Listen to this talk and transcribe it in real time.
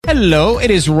Hello, it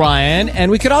is Ryan,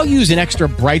 and we could all use an extra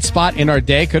bright spot in our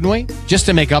day, couldn't we? Just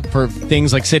to make up for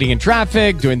things like sitting in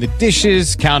traffic, doing the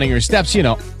dishes, counting your steps,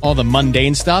 all the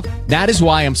mundane stuff. That is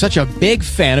why I'm such a big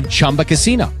fan of Chumba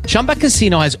Casino. Chumba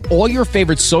Casino has all your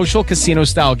favorite social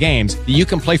casino-style games that you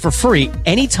can play for free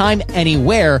anytime,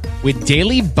 anywhere with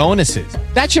daily bonuses.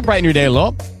 That should brighten your day a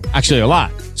little. Actually, a lot.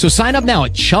 So sign up now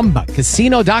at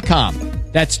ChumbaCasino.com.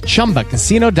 That's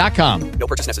ChumbaCasino.com. No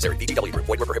purchase necessary. VGW Group.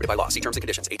 Void where prohibited by law. See terms and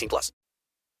conditions. 18+.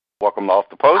 Welcome to Off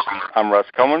the Post. I'm Russ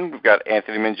Cohen. We've got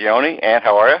Anthony Mingione. Ant,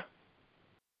 how are you?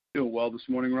 Doing well this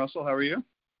morning, Russell. How are you?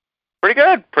 Pretty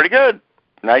good.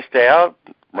 Nice day out.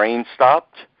 Rain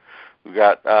stopped. We've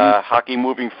got hockey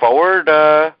moving forward.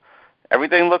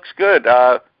 Everything looks good.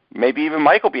 Maybe even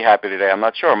Mike will be happy today. I'm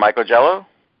not sure. Michael Jello?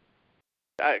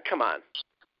 Come on.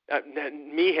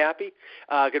 Me happy?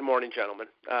 Good morning, gentlemen.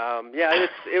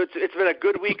 It's been a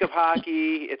good week of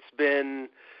hockey. It's been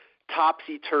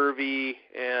topsy-turvy,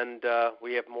 and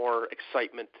we have more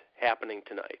excitement happening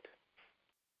tonight.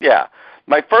 Yeah.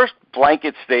 My first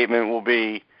blanket statement will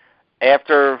be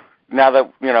now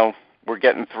that, we're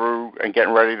getting through and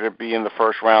getting ready to be in the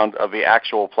first round of the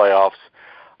actual playoffs,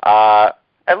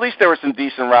 at least there were some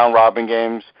decent round-robin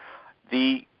games.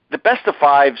 The best of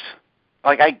fives,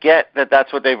 I get that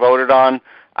that's what they voted on.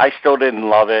 I still didn't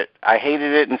love it. I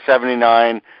hated it in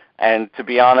 79, and to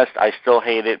be honest, I still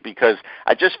hate it because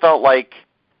I just felt like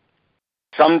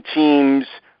some teams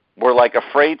were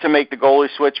afraid to make the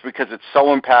goalie switch because it's so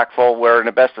impactful, where in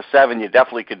a best of seven you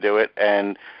definitely could do it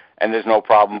and there's no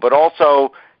problem. But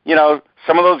also,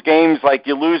 some of those games,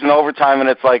 you lose in overtime and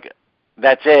it's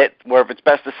that's it, where if it's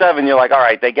best of seven, you're all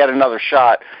right, they get another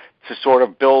shot to sort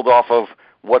of build off of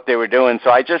what they were doing.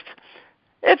 So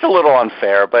it's a little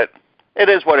unfair, but it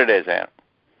is what it is, Ant.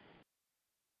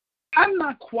 I'm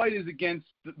not quite as against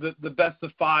the best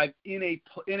of five in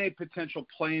a potential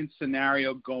play-in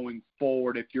scenario going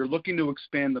forward. If you're looking to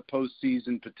expand the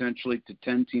postseason potentially to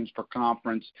 10 teams per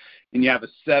conference, and you have a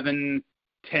 7,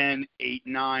 10, 8,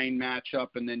 9 matchup,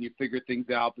 and then you figure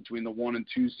things out between the 1 and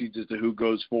 2 seeds as to who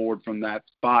goes forward from that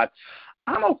spot.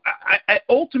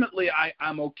 Ultimately,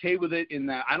 I'm okay with it in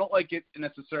that I don't like it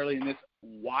necessarily in this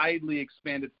widely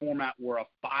expanded format where a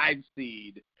 5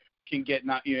 seed can get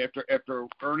after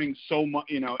earning so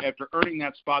much, after earning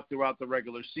that spot throughout the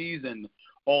regular season,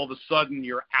 all of a sudden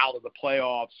you're out of the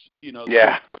playoffs.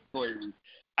 Yeah.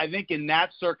 I think in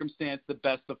that circumstance, the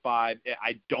best of 5,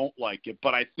 I don't like it,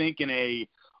 but I think in a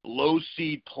low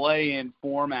seed play-in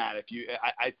format,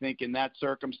 I think in that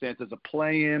circumstance as a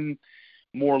play-in,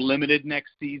 more limited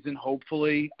next season,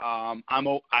 hopefully.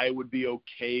 I would be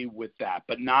okay with that,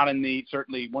 but not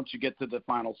certainly once you get to the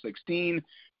final 16.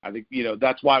 I think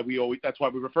that's why we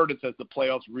refer to it as the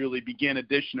playoffs really begin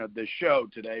edition of this show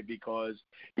today, because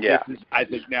this is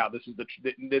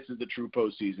the true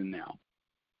postseason now.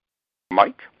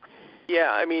 Mike?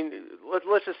 Yeah, I mean,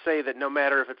 let's just say that no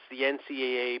matter if it's the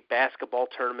NCAA basketball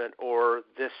tournament or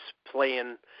this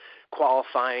play-in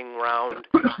qualifying round,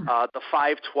 the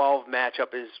 5-12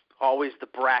 matchup is always the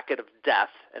bracket of death,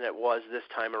 and it was this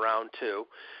time around too.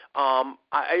 I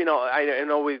don't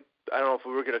know if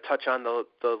we were going to touch on the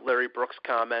Larry Brooks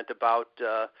comment about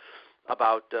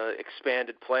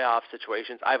expanded playoff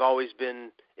situations. I've always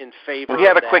been in favor. He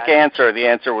had of a quick answer. The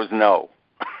answer was no.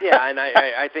 Yeah, and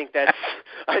I think that's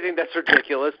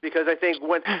ridiculous, because I think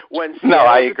when no,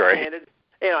 I agree. Expanded,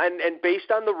 and based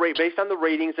on the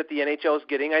ratings that the NHL is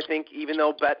getting, I think even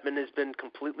though Bettman has been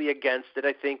completely against it,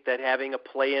 I think that having a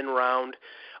play-in round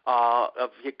of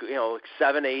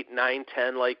 7, 8, 9,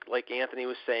 10, like Anthony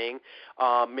was saying,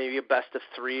 maybe a best of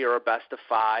 3 or a best of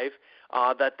 5,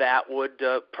 that would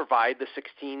provide the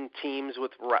 16 teams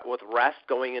with rest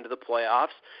going into the playoffs,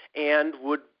 and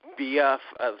would be a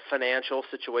financial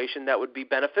situation that would be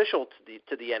beneficial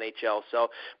to the NHL. So,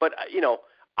 but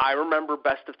I remember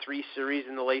best of 3 series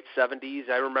in the late 70s.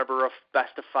 I remember a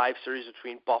best of 5 series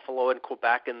between Buffalo and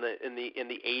Quebec in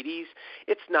the 80s.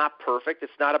 It's not perfect.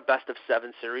 It's not a best of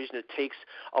 7 series, and it takes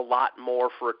a lot more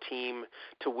for a team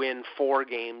to win 4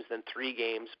 games than 3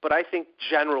 games. But I think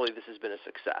generally this has been a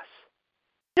success.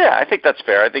 Yeah, I think that's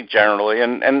fair. I think generally,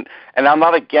 and I'm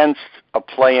not against a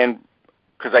play-in,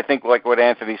 because I think like what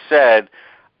Anthony said,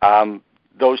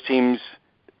 those teams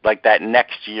like that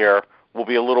next year will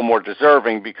be a little more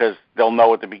deserving, because they'll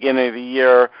know at the beginning of the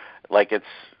year, it's,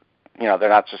 they're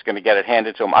not just going to get it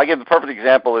handed to them. I give the perfect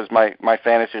example is my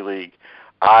fantasy league.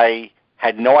 I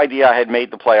had no idea I had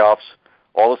made the playoffs.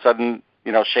 All of a sudden,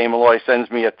 Shane Malloy sends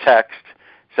me a text,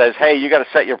 says, "Hey, you got to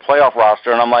set your playoff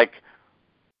roster," and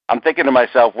I'm thinking to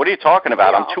myself, what are you talking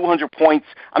about? I'm 200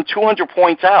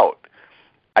 points out.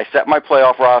 I set my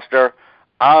playoff roster.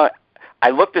 I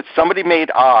looked at somebody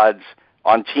made odds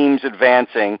on teams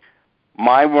advancing.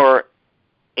 Mine were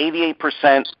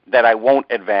 88% that I won't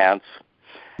advance,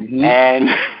 and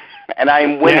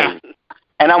I'm winning,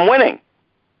 and I'm winning.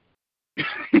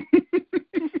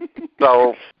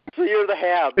 So you're the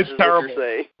Habs. It's is terrible.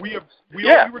 What you're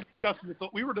saying.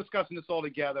 We were discussing this all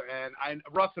together, and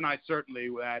Russ and I certainly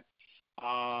that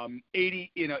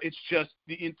 80. It's just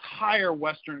the entire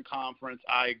Western Conference.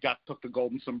 I took the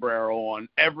golden sombrero on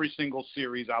every single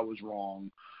series. I was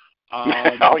wrong.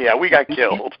 Oh yeah, we got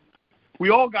killed. We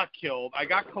all got killed.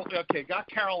 Got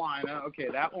Carolina. Okay,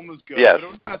 that one was good. Yes. But it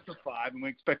was best of 5, and we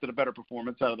expected a better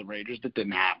performance out of the Rangers. That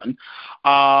didn't happen.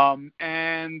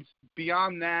 And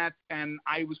beyond that, and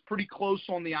I was pretty close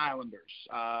on the Islanders,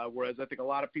 whereas I think a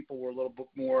lot of people were a little bit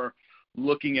more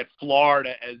looking at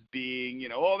Florida as being,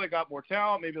 they got more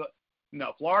talent. Maybe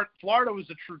no, Florida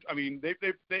was a true. I mean, they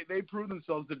proved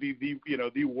themselves to be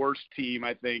the worst team,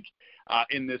 I think,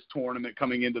 in this tournament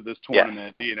coming into this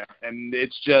tournament. Yes. And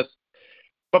it's just.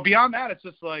 But beyond that, it's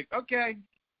just like, okay,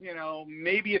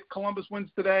 maybe if Columbus wins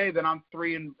today, then I'm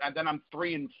 3-5.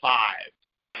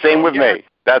 Same with me.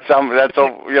 That's I'm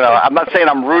not saying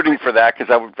I'm rooting for that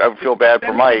because I would feel bad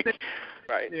for Mike.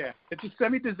 Right. Yeah, it's a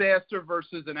semi-disaster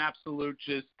versus an absolute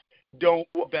just don't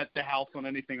bet the house on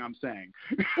anything I'm saying.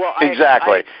 Well,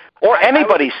 exactly.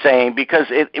 Anybody's saying, because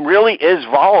it really is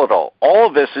volatile. All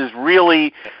of this is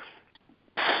really.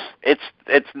 It's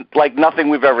like nothing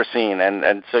we've ever seen,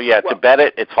 and so to bet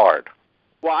it's hard.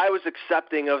 Well, I was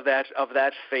accepting of that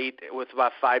fate with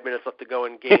about 5 minutes left to go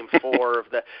in Game 4 of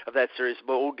that series,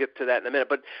 but we'll get to that in a minute.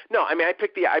 But no, I mean I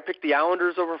picked the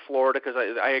Islanders over Florida because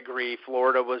I agree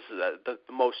Florida was the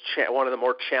most one of the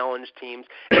more challenged teams,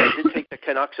 and I did take the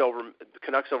Canucks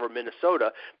over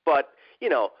Minnesota, but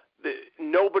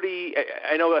nobody,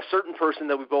 I know a certain person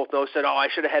that we both know said, I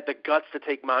should have had the guts to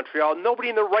take Montreal. Nobody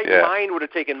in their right mind would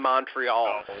have taken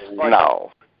Montreal.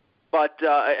 No. But,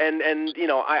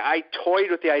 I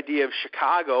toyed with the idea of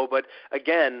Chicago, but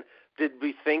again, did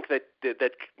we think that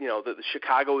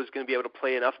Chicago was going to be able to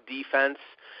play enough defense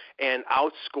and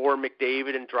outscore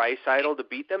McDavid and Draisaitl to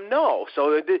beat them? No.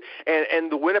 So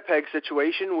and the Winnipeg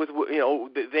situation with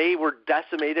they were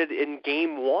decimated in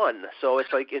Game 1. So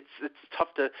it's like it's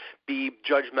tough to be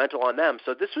judgmental on them.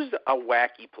 So this was a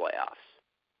wacky playoffs.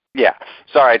 Yeah.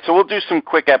 All right. So we'll do some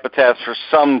quick epitaphs for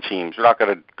some teams. We're not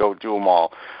going to go do them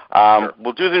all. Sure.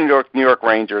 We'll do the New York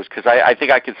Rangers because I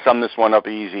think I could sum this one up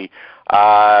easy.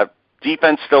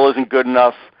 Defense still isn't good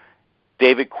enough.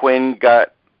 David Quinn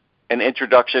got an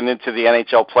introduction into the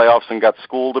NHL playoffs and got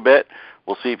schooled a bit.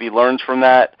 We'll see if he learns from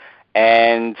that.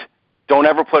 And don't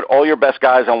ever put all your best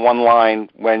guys on one line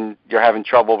when you're having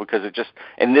trouble because it just,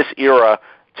 in this era,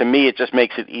 to me, it just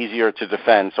makes it easier to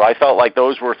defend. So I felt like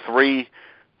those were 3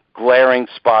 glaring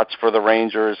spots for the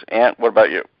Rangers. Ant, what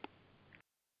about you?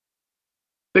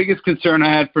 Biggest concern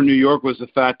I had for New York was the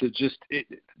fact that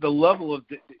the level of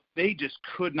they just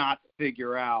could not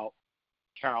figure out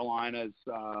Carolina's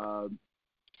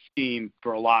scheme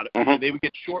for a lot of Mm-hmm. They would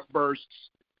get short bursts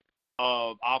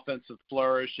of offensive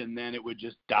flourish and then it would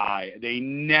just die. They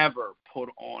never put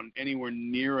on anywhere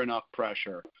near enough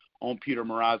pressure on Peter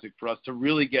Mrazek for us to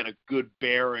really get a good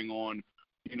bearing on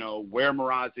where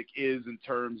Mrazek is in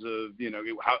terms of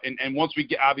how and once we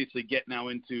get now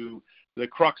into the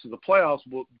crux of the playoffs,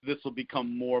 this will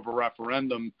become more of a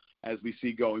referendum as we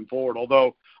see going forward.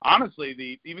 Although,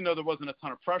 honestly, even though there wasn't a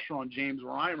ton of pressure on James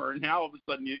Reimer, now all of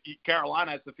a sudden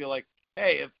Carolina has to feel like,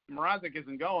 hey, if Mrazek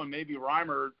isn't going, maybe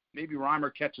Reimer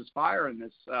catches fire in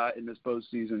this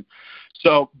postseason.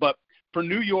 So, but for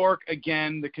New York,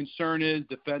 again, the concern is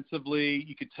defensively,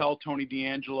 you could tell Tony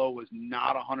DeAngelo was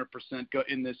not 100%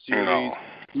 in this series. No.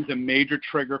 He's a major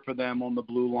trigger for them on the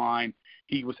blue line.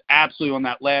 He was absolutely on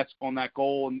that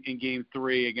goal in Game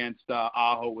 3 against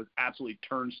Aho was absolutely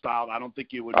turnstile. I don't think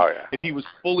he would if he was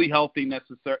fully healthy.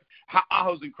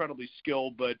 Aho's incredibly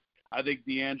skilled, but I think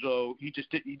DeAngelo he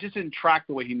just didn't track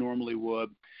the way he normally would.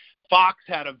 Fox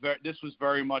had this was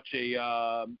very much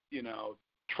a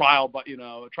trial by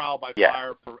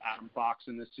fire for Adam Fox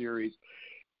in this series.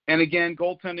 And again,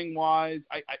 goaltending wise,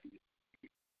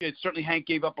 certainly Hank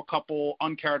gave up a couple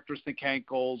uncharacteristic Hank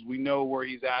goals. We know where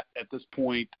he's at this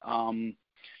point.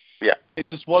 It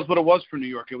just was what it was for New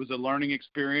York. It was a learning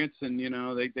experience, and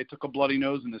they took a bloody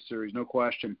nose in this series, no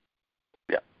question.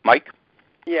 Yeah, Mike.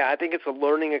 Yeah, I think it's a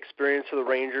learning experience for the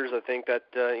Rangers. I think that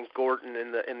Gorton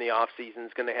in the off season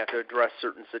is going to have to address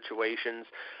certain situations.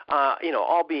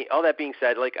 All that being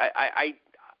said, like I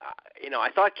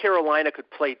thought Carolina could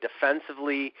play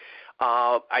defensively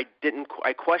I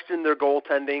questioned their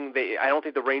goaltending. I don't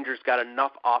think the Rangers got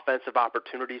enough offensive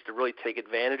opportunities to really take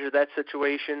advantage of that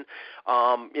situation.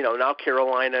 Now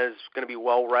Carolina is going to be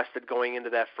well rested going into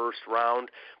that first round,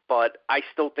 but I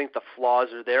still think the flaws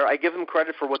are there. I give them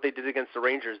credit for what they did against the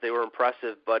Rangers. They were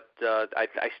impressive, but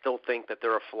I still think that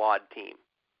they're a flawed team.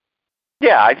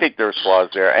 Yeah, I think there's flaws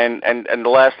there. And the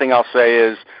last thing I'll say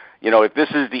is, if this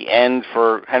is the end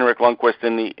for Henrik Lundqvist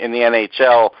in the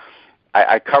NHL,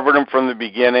 I covered him from the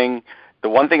beginning. The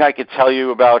one thing I could tell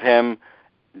you about him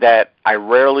that I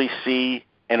rarely see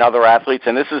in other athletes,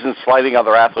 and this isn't slighting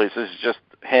other athletes, this is just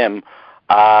him.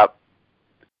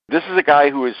 This is a guy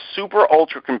who is super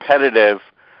ultra competitive,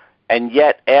 and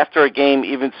yet after a game,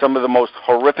 even some of the most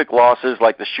horrific losses,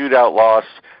 like the shootout loss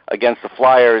against the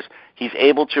Flyers, he's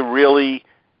able to really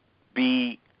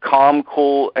be calm,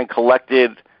 cool, and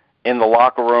collected in the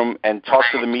locker room and talk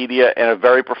to the media in a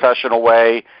very professional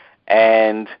way,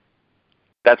 and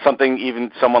that's something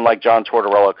even someone like John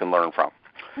Tortorella can learn from.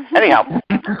 Anyhow,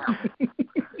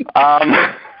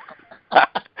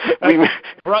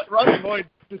 Russ Boyd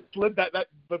just slid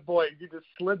but boy, you just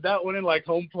slid that one in like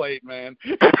home plate, man.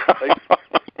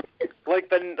 like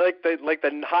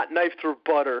the hot knife through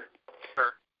butter.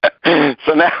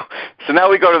 So now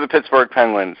we go to the Pittsburgh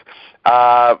Penguins.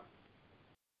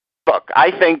 Look,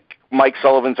 I think Mike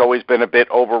Sullivan's always been a bit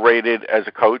overrated as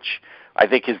a coach. I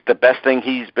think the best thing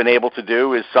he's been able to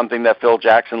do is something that Phil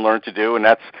Jackson learned to do, and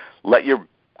that's let your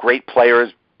great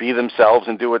players be themselves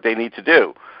and do what they need to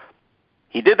do.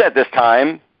 He did that this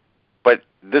time, but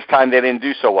this time they didn't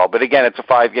do so well. But again, it's a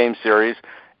 5-game series.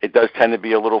 It does tend to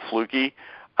be a little fluky.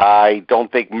 I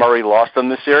don't think Murray lost them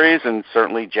the series, and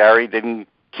certainly Jarry didn't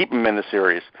keep him in the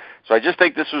series. So I just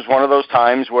think this was one of those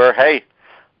times where, hey,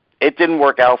 it didn't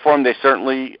work out for them. They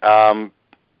certainly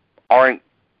aren't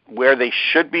where they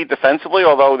should be defensively,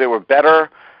 although they were better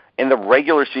in the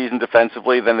regular season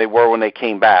defensively than they were when they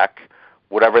came back.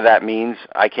 Whatever that means,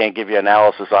 I can't give you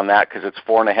analysis on that because it's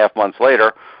 4.5 months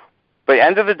later. But at the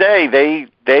end of the day,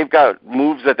 they've got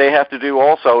moves that they have to do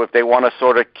also if they want to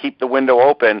sort of keep the window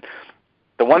open.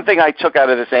 The one thing I took out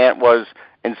of this, Ant, was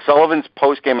in Sullivan's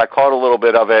postgame, I caught a little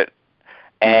bit of it,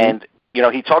 and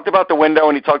he talked about the window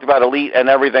and he talked about elite and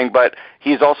everything, but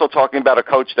he's also talking about a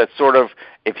coach that sort of,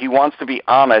 if he wants to be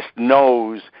honest,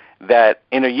 knows that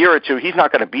in a year or two he's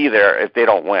not going to be there if they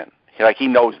don't win. He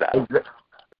knows that.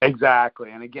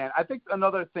 Exactly. And again, I think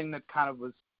another thing that kind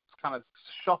of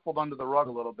shuffled under the rug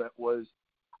a little bit was,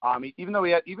 even though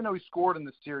he scored in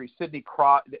the series, Sidney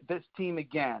Crosby, this team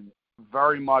again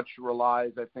very much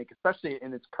relies, I think, especially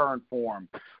in its current form,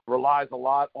 relies a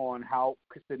lot on how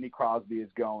Sidney Crosby is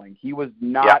going. He was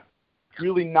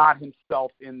really not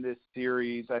himself in this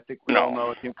series. I think we all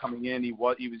know him coming in. He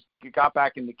got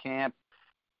back into camp.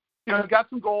 He got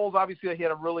some goals. Obviously, he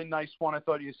had a really nice one. I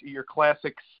thought your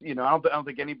classics. I don't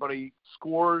think anybody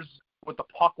scores with the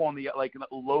puck on the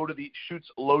shoots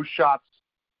low shots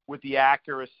with the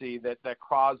accuracy that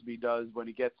Crosby does when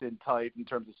he gets in tight in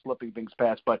terms of slipping things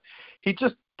past. But it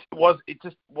just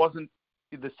wasn't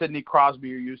the Sidney Crosby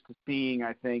you're used to seeing,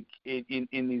 I think, in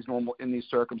these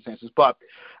circumstances. But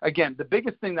again, the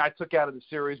biggest thing that I took out of the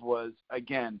series was,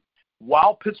 again,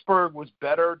 while Pittsburgh was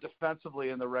better defensively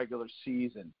in the regular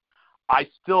season, I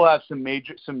still have some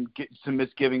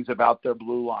misgivings about their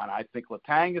blue line. I think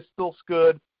Letang is still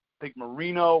good. I think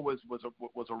Marino was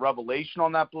a revelation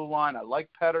on that blue line. I like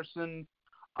Pettersson.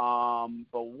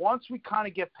 But once we kind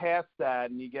of get past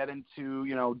that and you get into,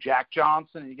 Jack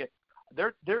Johnson, and you get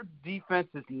their defense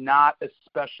is not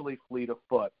especially fleet of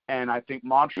foot. And I think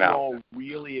Montreal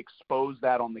really exposed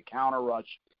that on the counter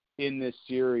rush in this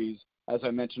series, as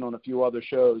I mentioned on a few other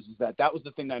shows, is that was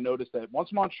the thing that I noticed, that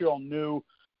once Montreal knew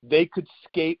they could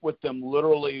skate with them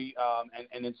literally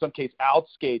and in some case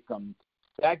outskate them,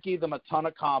 that gave them a ton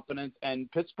of confidence,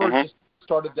 and Pittsburgh just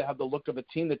started to have the look of a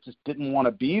team that just didn't want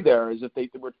to be there, as if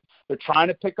they're trying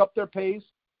to pick up their pace,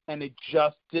 and they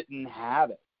just didn't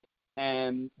have it.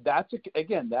 And that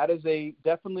is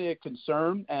definitely a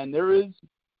concern. And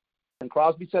and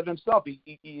Crosby said it himself, he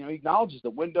acknowledges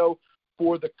the window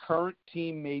for the current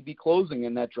team may be closing,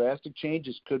 and that drastic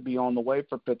changes could be on the way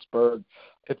for Pittsburgh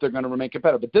if they're going to remain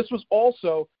competitive. But this was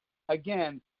also,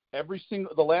 again,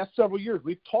 the last several years,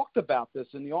 we've talked about this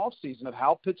in the offseason of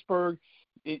how Pittsburgh,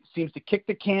 it seems to kick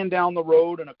the can down the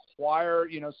road and acquire,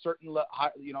 certain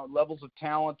levels of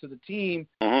talent to the team.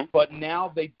 Mm-hmm. But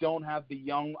now they don't have the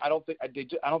young. I don't think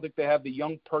they have the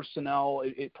young personnel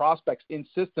prospects in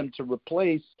system to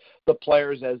replace the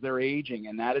players as they're aging,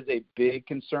 and that is a big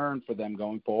concern for them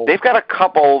going forward. They've got a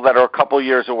couple that are a couple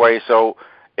years away, so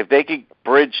if they could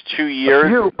bridge 2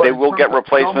 years, they will get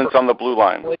replacements on the blue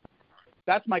line.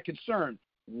 That's my concern.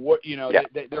 What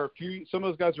there are some of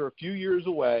those guys are a few years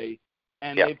away,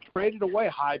 and they've traded away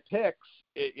high picks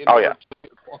in order to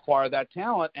acquire that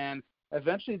talent, and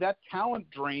eventually that talent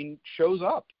drain shows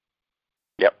up.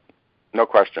 Yep, no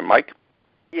question, Mike.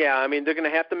 Yeah, I mean, they're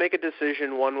going to have to make a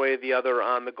decision one way or the other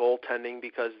on the goaltending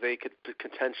because they could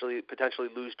potentially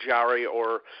lose Jarry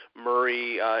or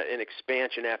Murray in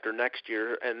expansion after next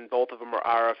year, and both of them are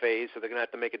RFAs, so they're going to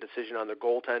have to make a decision on their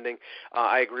goaltending.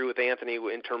 I agree with Anthony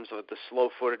in terms of the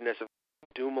slow-footedness of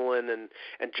Dumoulin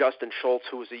and Justin Schultz,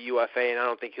 who was a UFA, and I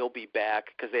don't think he'll be back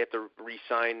because they have to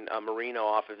re-sign Marino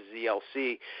off of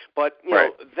ZLC. But, you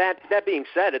know, that being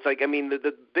said, it's like, I mean,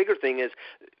 the bigger thing is,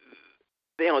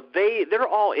 they're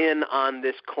all in on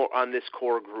this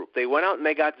core group. They went out and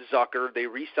they got Zucker. They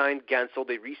re-signed Gensel.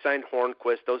 They re-signed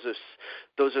Hornquist.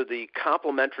 Those are the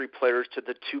complementary players to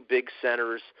the two big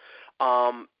centers.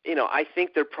 I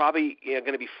think they're probably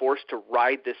going to be forced to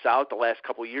ride this out the last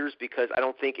couple of years because I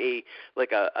don't think a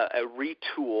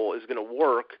retool is going to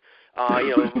work.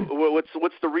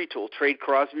 What's the retool? Trade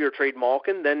Crosby or trade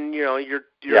Malkin? Then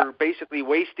you're basically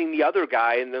wasting the other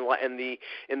guy in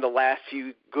the last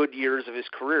few good years of his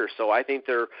career. So I think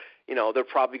they're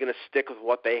probably going to stick with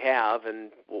what they have,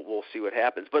 and we'll see what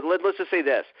happens. But let's just say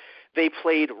this: they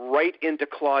played right into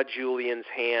Claude Julien's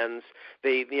hands.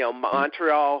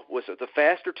 Montreal was the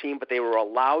faster team, but they were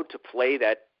allowed to play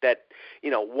that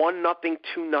 1-0,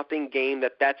 2-0 game.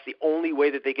 That's the only way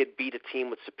that they could beat a team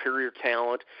with superior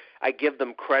talent. I give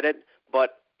them credit,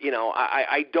 but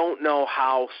I don't know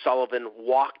how Sullivan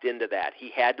walked into that. He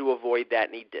had to avoid that,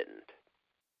 and he didn't.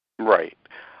 Right.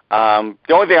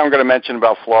 The only thing I'm going to mention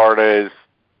about Florida is,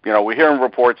 we're hearing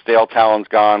reports Dale Talon's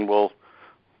gone. We'll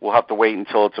have to wait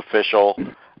until it's official.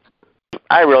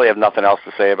 I really have nothing else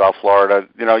to say about Florida.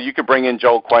 You could bring in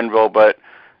Joel Quenneville, but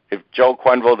if Joel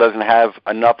Quenneville doesn't have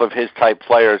enough of his type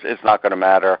players, it's not going to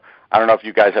matter. I don't know if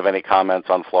you guys have any comments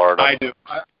on Florida. I do.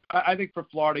 I think for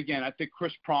Florida, again, I think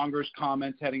Chris Pronger's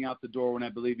comments heading out the door when I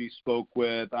believe he spoke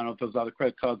with, I don't know if it was either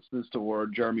Craig Cousins or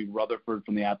Jeremy Rutherford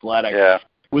from The Athletic,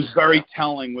 was very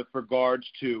telling with regards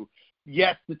to,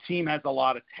 yes, the team has a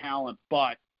lot of talent,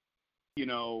 but,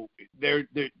 the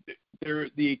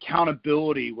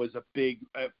accountability was a big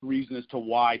reason as to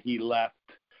why he left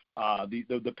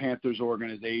the Panthers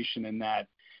organization, and that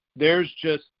there's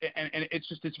just and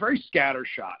it's very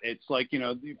scattershot. It's like,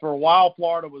 for a while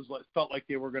Florida felt like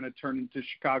they were going to turn into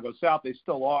Chicago South. They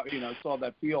still are, still have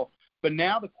that feel. But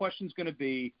now the question's going to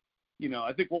be,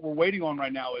 I think what we're waiting on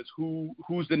right now is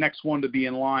who's the next one to be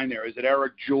in line there. Is it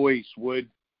Eric Joyce? Would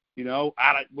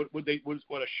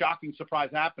a shocking surprise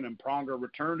happen and Pronger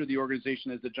return to the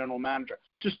organization as the general manager?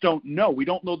 Just don't know. We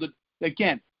don't know that.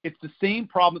 Again, it's the same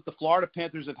problem that the Florida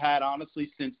Panthers have had,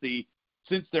 honestly, since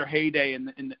their heyday in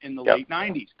the late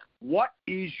 90s. What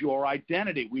is your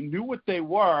identity? We knew what they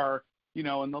were, in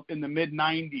the mid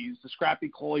 90s, the Scrappy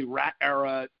Coley rat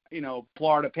era,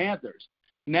 Florida Panthers.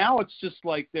 Now it's just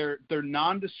like they're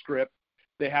nondescript.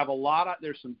 They have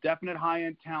there's some definite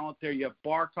high-end talent there. You have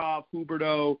Barkov,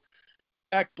 Huberdeau,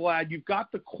 Ekblad. You've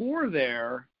got the core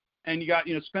there, and you got,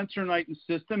 Spencer Knight in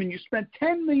the system, and you spent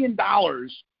 $10 million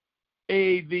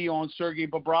AAV on Sergei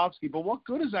Bobrovsky. But what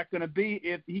good is that going to be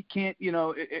if he can't,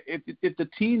 if the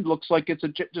team looks like it's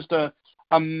just a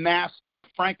mass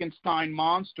Frankenstein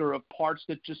monster of parts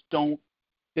that just don't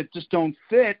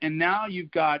fit? And now you've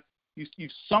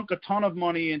sunk a ton of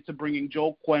money into bringing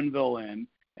Joel Quenneville in,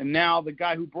 and now the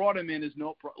guy who brought him in is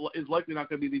likely not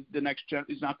going to be the next.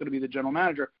 He's not going to be the general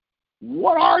manager.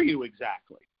 What are you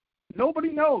exactly? Nobody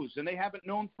knows, and they haven't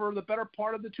known for the better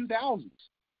part of the 2000s.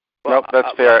 Nope,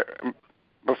 that's fair.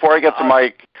 Before I get to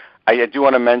Mike, I do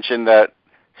want to mention that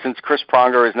since Chris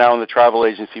Pronger is now in the travel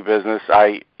agency business,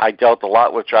 I dealt a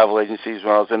lot with travel agencies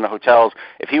when I was in the hotels.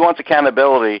 If he wants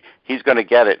accountability, he's going to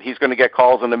get it. He's going to get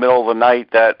calls in the middle of the night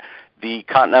that the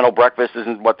continental breakfast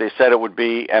isn't what they said it would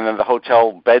be, and then the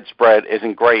hotel bedspread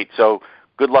isn't great. So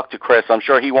good luck to Chris. I'm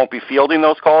sure he won't be fielding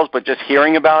those calls, but just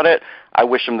hearing about it, I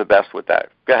wish him the best with that.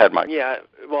 Go ahead, Mike. Yeah,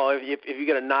 well, if you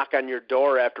get a knock on your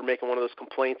door after making one of those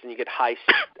complaints and you get high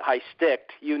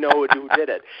sticked, you know who did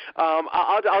it.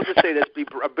 I'll just say this,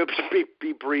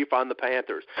 be brief on the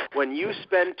Panthers. When you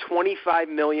spend $25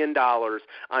 million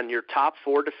on your top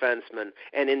four defensemen,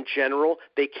 and in general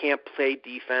they can't play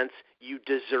defense, you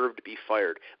deserve to be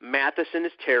fired. Matheson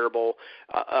is terrible.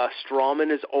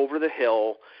 Strawman is over the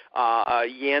hill.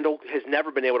 Yandel has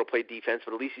never been able to play defense,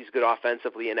 but at least he's good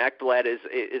offensively. And Ekblad is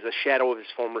a shadow of his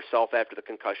former self after the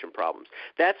concussion problems.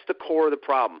 That's the core of the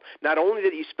problem. Not only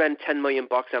did you spend $10 million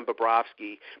on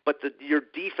Bobrovsky, but your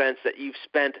defense that you've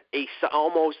spent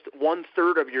almost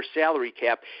 1/3 of your salary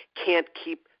cap can't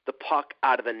keep the puck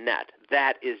out of the net.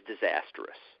 That is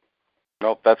disastrous.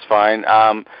 Nope, that's fine.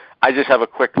 I just have a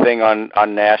quick thing on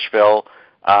Nashville.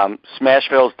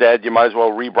 Smashville's dead. You might as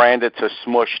well rebrand it to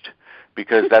Smushed,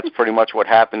 because that's pretty much what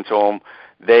happened to them.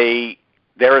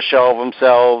 They're a shell of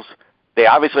themselves. They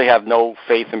obviously have no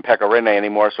faith in Pekka Rinne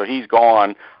anymore, so he's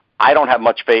gone. I don't have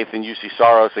much faith in UC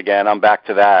Saros again. I'm back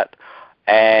to that.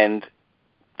 And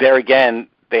there again,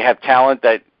 they have talent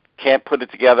that can't put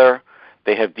it together.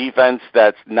 They have defense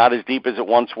that's not as deep as it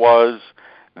once was.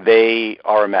 They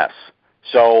are a mess.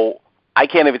 So I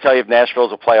can't even tell you if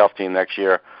Nashville's a playoff team next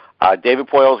year. David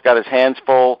Poyle's got his hands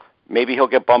full. Maybe he'll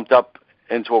get bumped up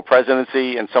into a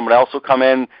presidency and someone else will come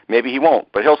in. Maybe he won't,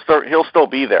 but he'll still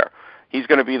be there. He's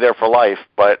going to be there for life,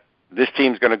 but this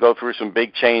team's going to go through some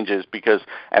big changes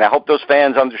and I hope those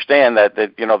fans understand that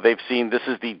they've seen this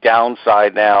is the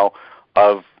downside now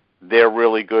of their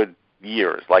really good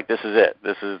years. Like, this is it.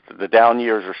 This is the down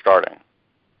years are starting.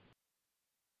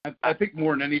 I think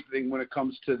more than anything when it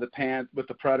comes to with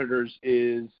the Predators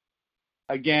is,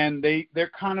 again,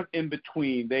 they're kind of in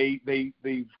between.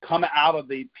 They've come out of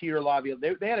the Peter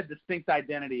Laviolette. They had a distinct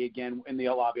identity again in the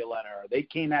Laviolette era. They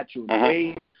came at you in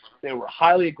waves. They were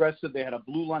highly aggressive. They had a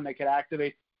blue line that could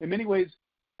activate. In many ways,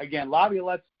 again,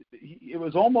 Nashville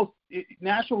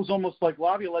was almost like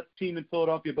Laviolette's team in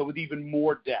Philadelphia, but with even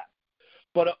more depth.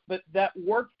 But that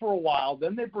worked for a while.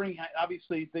 Then they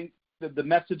obviously the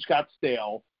message got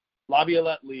stale.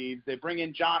 Laviolette leaves. They bring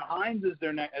in John Hines as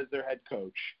their head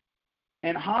coach.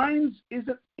 And Hines he's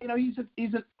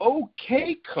an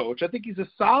okay coach. I think he's a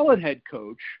solid head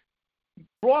coach.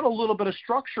 Brought a little bit of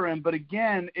structure in, but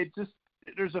again,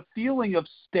 there's a feeling of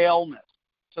staleness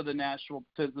to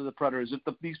the Predators.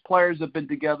 If these players have been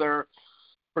together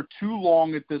for too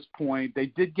long at this point, they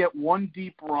did get one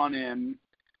deep run in,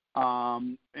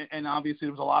 and obviously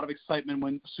there was a lot of excitement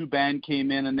when Subban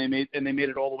came in and they made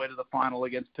it all the way to the final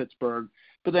against Pittsburgh.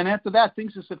 But then after that,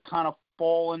 things just have kind of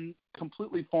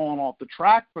completely fallen off the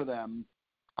track for them.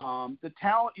 The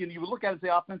talent, you would look at it,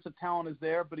 the offensive talent is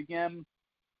there, but again,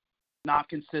 not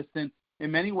consistent.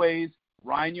 In many ways,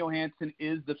 Ryan Johansson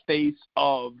is the face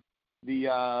of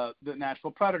the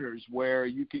Nashville Predators, where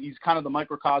he's kind of the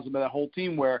microcosm of that whole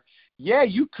team. Where,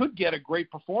 you could get a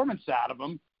great performance out of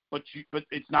him, but you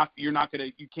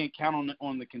can't count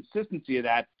on the consistency of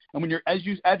that. And when as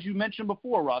you mentioned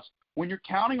before, Russ, when you're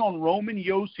counting on Roman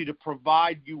Josi to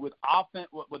provide you with offense,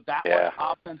 with that much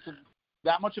offensive,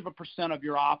 that much of a percent of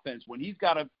your offense, when he's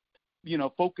got to,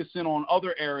 focus in on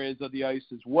other areas of the ice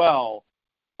as well,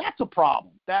 that's a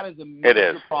problem. That is a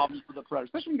major problem for the Predators.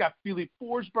 Especially when you got Philippe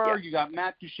Forsberg, you got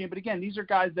Matt Duchene. But again, these are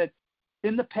guys that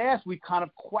in the past we've kind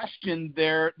of questioned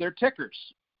their tickers.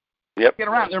 Yep. Get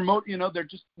around. They're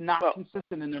just not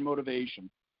consistent in their motivation.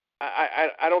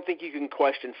 I don't think you can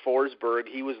question Forsberg.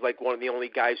 He was like one of the only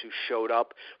guys who showed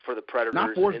up for the Predators.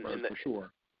 Not Forsberg, for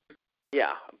sure.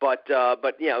 Yeah, but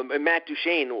Matt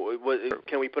Duchene,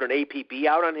 can we put an APB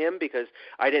out on him, because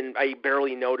I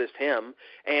barely noticed him.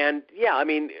 And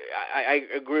I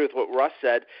agree with what Russ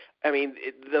said.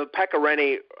 The Pekka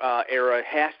Rinne era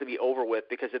has to be over with,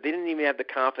 because if they didn't even have the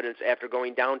confidence after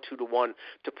going down 2-1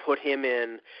 to put him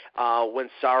in when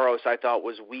Saros, I thought,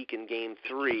 was weak in Game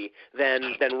 3,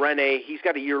 then Rinne, he's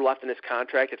got a year left in his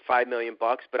contract at $5 million,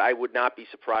 but I would not be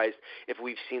surprised if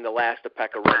we've seen the last of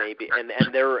Pekka Rinne, and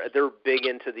they're big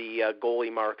into the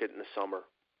goalie market in the summer.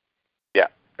 Yeah,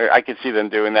 I could see them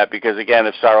doing that, because again,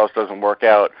 if Saros doesn't work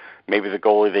out, maybe the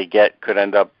goalie they get could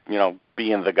end up,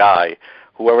 being the guy.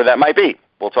 Whoever that might be.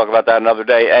 We'll talk about that another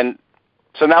day. And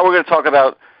so now we're going to talk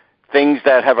about things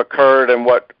that have occurred and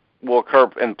what will occur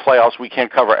in playoffs. We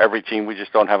can't cover every team. We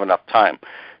just don't have enough time.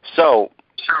 So,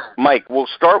 Mike, we'll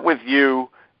start with you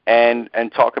and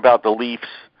talk about the Leafs.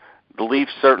 The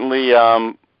Leafs certainly,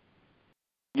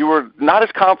 you were not as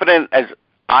confident as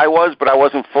I was, but I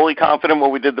wasn't fully confident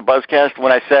when we did the Buzzcast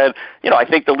when I said, I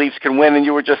think the Leafs can win. And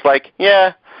you were just like,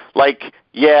 yeah,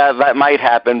 that might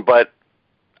happen, but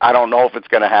I don't know if it's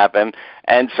going to happen.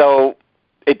 And so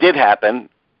it did happen,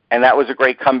 and that was a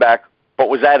great comeback. But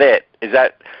was that it?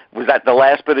 Was that the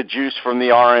last bit of juice from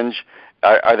the orange?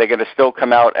 Are they going to still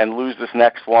come out and lose this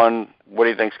next one? What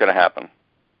do you think is going to happen?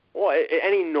 Well,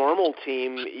 any normal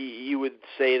team, you would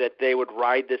say that they would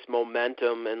ride this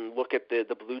momentum and look at the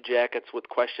Blue Jackets with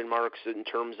question marks in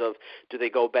terms of, do they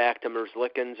go back to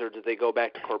Merzlikins or do they go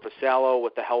back to Korpisalo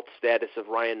with the health status of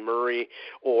Ryan Murray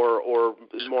or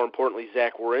more importantly,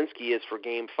 Zach Werenski is for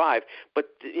Game 5. But,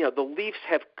 the Leafs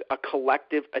have a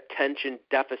collective attention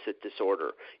deficit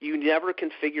disorder. You never can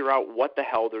figure out what the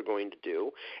hell they're going to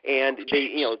do. And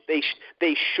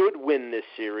they should win this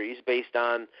series based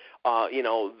on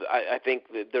I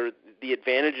think that they're the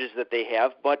advantages that they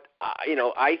have, but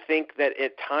I think that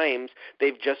at times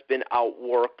they've just been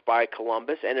outworked by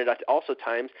Columbus, and at also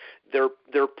times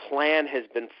their plan has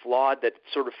been flawed that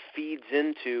sort of feeds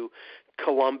into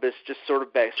Columbus just sort of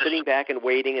sitting back and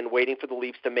waiting for the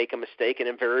Leafs to make a mistake, and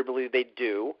invariably they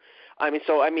do. I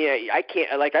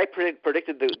can't, like, I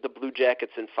predicted the Blue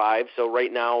Jackets in 5, so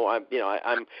right now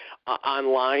I'm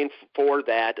online for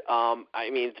that.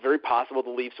 It's very possible the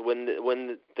Leafs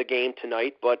win the game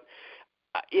tonight, but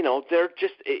they're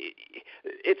just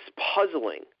it's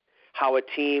puzzling how a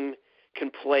team can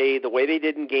play the way they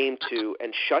did in Game 2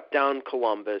 and shut down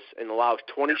Columbus and allow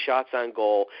 20 shots on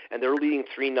goal, and they're leading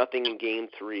 3-0 in Game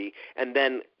 3, and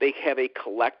then they have a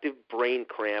collective brain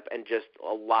cramp and just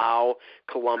allow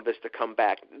Columbus to come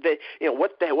back.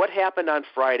 What happened on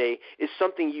Friday is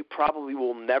something you probably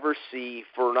will never see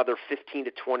for another 15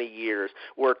 to 20 years,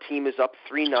 where a team is up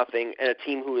 3-0 and a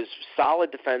team who is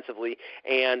solid defensively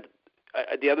and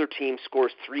the other team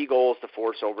scores 3 goals to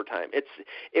force overtime.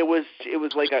 It was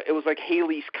like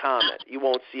Halley's Comet. You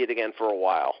won't see it again for a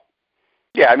while.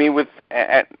 Yeah,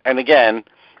 and again,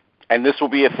 and this will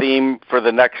be a theme for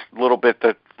the next little bit.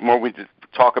 The more we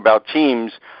talk about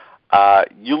teams,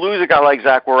 you lose a guy like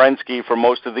Zach Werenski for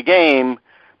most of the game.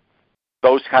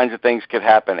 Those kinds of things could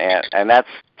happen, and that's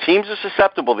teams are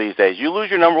susceptible these days. You lose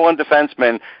your number one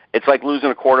defenseman, it's like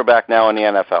losing a quarterback now in the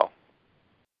NFL.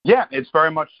 Yeah, it's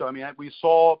very much so. We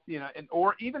saw,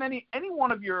 or even any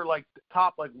one of your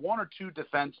top 1 or 2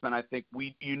 defensemen. I think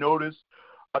you noticed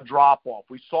a drop off.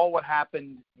 We saw what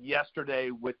happened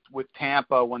yesterday with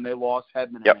Tampa when they lost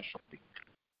Hedman initially,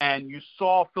 and you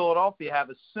saw Philadelphia have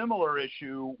a similar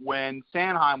issue when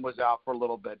Sanheim was out for a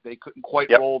little bit. They couldn't quite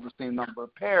roll the same number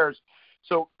of pairs.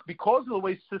 So because of the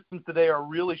way systems today are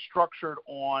really structured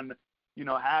on,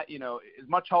 as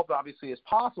much help obviously as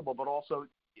possible, but also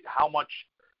how much.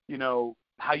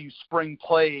 How you spring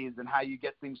plays and how you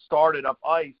get things started up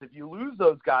ice. If you lose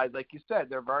those guys, like you said,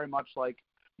 they're very much like,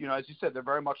 as you said, they're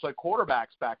very much like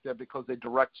quarterbacks back there because they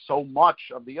direct so much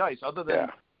of the ice. Other than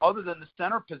the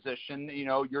center position,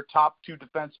 your top 2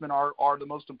 defensemen are the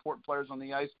most important players on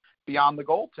the ice beyond the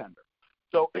goaltender.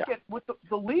 So again, with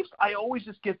the Leafs, I always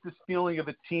just get this feeling of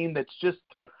a team that's just,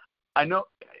 I know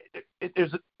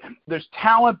there's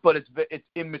talent, but it's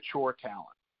immature talent.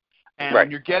 And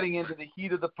when you're getting into the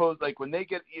heat of the post, like when they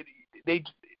and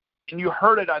you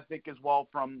heard it, I think, as well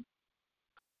from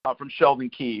Sheldon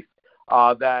Keefe,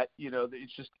 that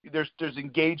it's just there's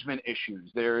engagement issues.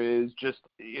 There is just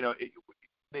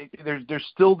there's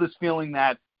still this feeling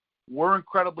that we're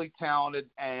incredibly talented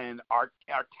and our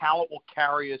talent will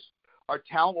carry us. Our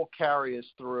talent will carry us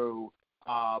through.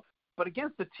 But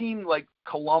against a team like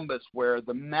Columbus, where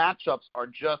the matchups are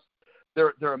just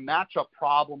they're a matchup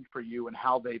problem for you and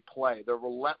how they play. They're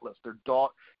relentless. They're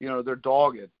dogged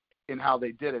in how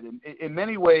they did it. In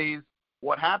many ways,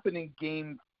 what happened in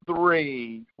Game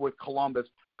 3 with Columbus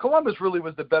really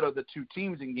was the better of the 2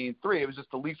 teams in Game 3. It was just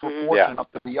the Leafs were fortunate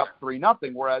enough to be up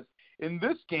 3-0. Whereas in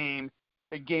this game,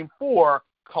 in Game 4,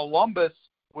 Columbus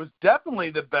was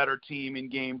definitely the better team in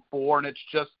Game 4, and it's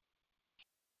just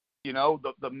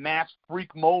the mass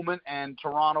freak moment, and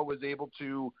Toronto was able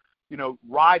to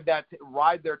ride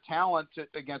their talent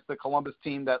against the Columbus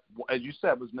team that, as you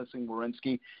said, was missing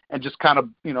Werenski, and just kind of,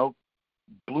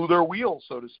 blew their wheels,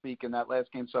 so to speak, in that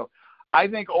last game. So I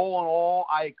think all in all,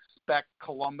 I expect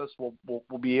Columbus will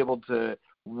be able to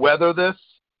weather this,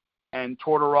 and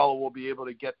Tortorella will be able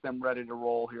to get them ready to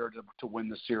roll here to win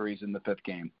the series in the 5th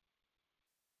game.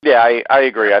 Yeah, I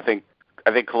agree. I think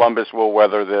Columbus will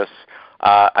weather this.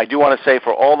 I do want to say,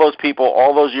 for all those people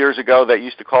all those years ago that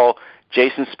used to call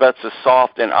Jason Spezza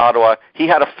soft in Ottawa, he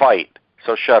had a fight,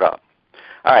 so shut up.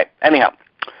 All right, anyhow.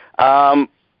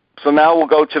 So now we'll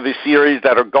go to the series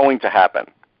that are going to happen.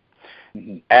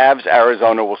 Avs,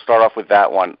 Arizona, we'll start off with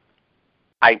that one.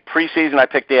 Preseason, I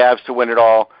picked the Avs to win it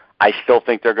all. I still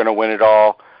think they're going to win it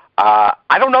all.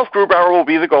 I don't know if Grubauer will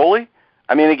be the goalie.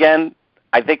 Again,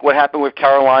 I think what happened with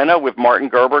Carolina, with Martin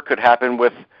Gerber, could happen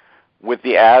with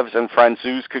the Avs, and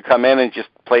Francouz could come in and just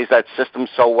plays that system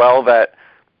so well that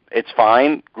it's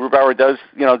fine. Grubauer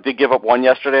did give up one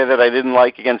yesterday that I didn't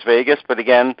like against Vegas, but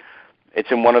again,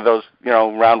 it's in one of those,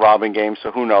 round-robin games,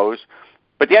 so who knows.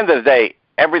 But at the end of the day,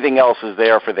 everything else is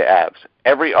there for the Avs.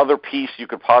 Every other piece you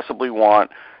could possibly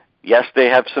want. Yes, they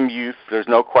have some youth, there's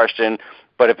no question,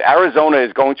 but if Arizona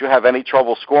is going to have any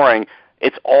trouble scoring,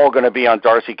 it's all going to be on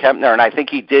Darcy Kempner, and I think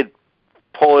he did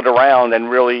pull it around and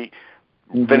really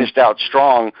finished out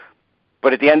strong.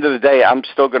 But at the end of the day, I'm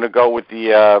still going to go with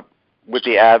the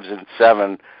Avs in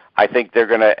 7. I think they're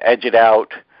going to edge it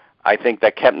out. I think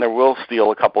that Kempner will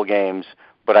steal a couple games,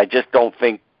 but I just don't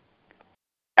think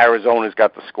Arizona's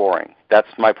got the scoring. That's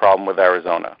my problem with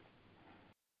Arizona.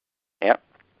 Yeah.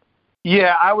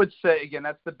 Yeah, I would say again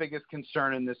that's the biggest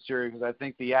concern in this series because I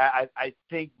think I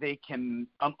think they can,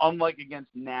 unlike against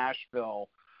Nashville,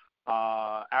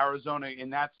 Arizona in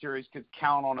that series could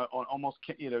count on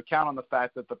count on the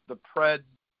fact that the Preds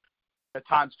at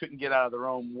times couldn't get out of their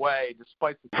own way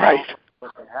despite the talent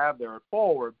that they have there at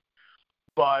forward.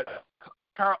 But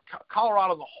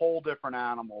Colorado's a whole different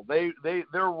animal. They're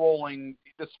rolling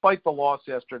despite the loss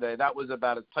yesterday. That was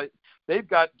about as tight. They've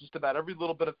got just about every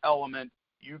little bit of element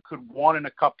you could want in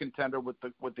a cup contender with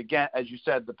again, as you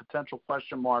said, the potential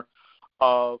question mark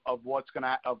of what's going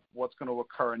to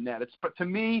occur in net. But to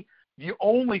me, the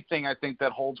only thing I think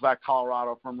that holds back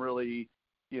Colorado from really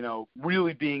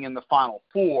being in the Final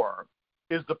Four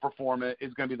is going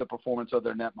to be the performance of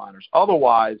their netminders.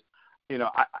 Otherwise,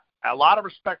 a lot of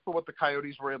respect for what the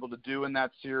Coyotes were able to do in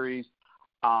that series.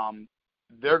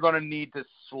 They're going to need to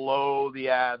slow the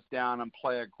Avs down and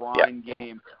play a grind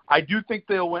game. I do think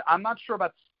they'll win. I'm not sure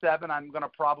about 7. I'm going to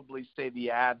probably say the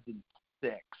Avs in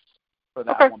 6 for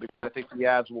that one because I think the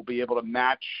Avs will be able to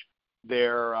match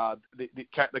their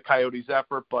the Coyotes'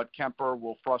 effort, but Kemper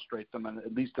will frustrate them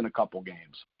at least in a couple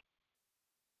games.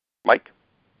 Mike?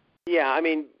 Yeah, I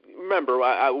mean, remember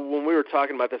when we were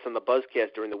talking about this on the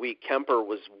Buzzcast during the week, Kemper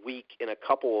was weak in a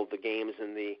couple of the games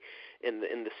in the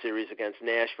series against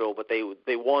Nashville, but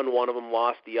they won one of them,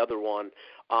 lost the other one.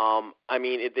 I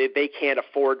mean, they can't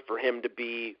afford for him to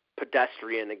be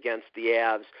pedestrian against the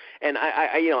Avs, and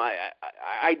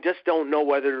I just don't know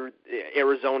whether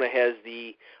Arizona has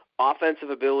the offensive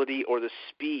ability or the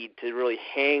speed to really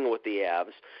hang with the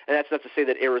Avs. And that's not to say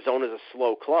that Arizona is a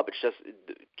slow club. It's just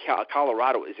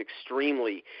Colorado is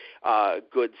extremely a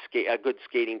good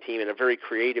skating team and a very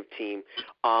creative team.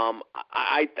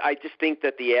 I just think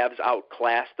that the Avs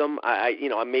outclassed them.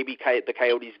 Maybe the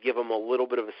Coyotes give them a little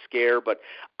bit of a scare, but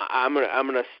I'm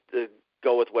gonna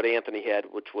go with what Anthony had,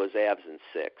 which was Avs in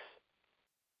 6.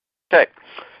 Okay.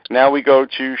 Now we go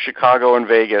to Chicago and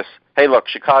Vegas. Hey, look,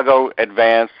 Chicago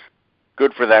advanced.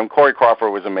 Good for them. Corey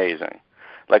Crawford was amazing.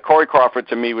 Corey Crawford,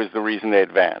 to me, was the reason they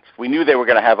advanced. We knew they were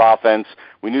going to have offense.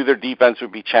 We knew their defense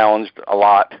would be challenged a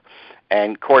lot.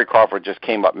 And Corey Crawford just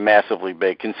came up massively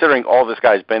big, considering all this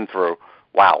guy's been through.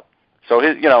 Wow. So,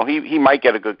 he might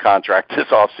get a good contract this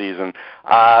offseason.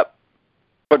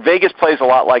 But Vegas plays a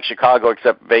lot like Chicago,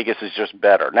 except Vegas is just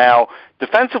better. Now,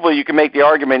 defensively, you can make the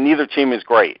argument neither team is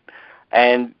great.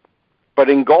 But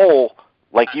in goal,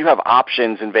 you have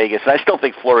options in Vegas, and I still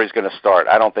think Fleury's going to start.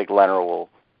 I don't think Leonard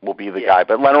will be the guy,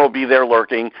 but Leonard will be there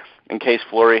lurking in case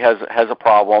Fleury has a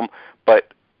problem.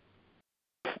 But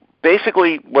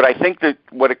basically, what I think that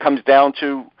what it comes down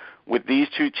to with these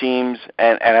two teams,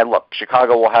 and look,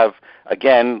 Chicago will have,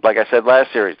 again, like I said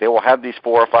last series, they will have these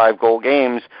 4 or 5 goal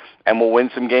games and will win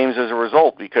some games as a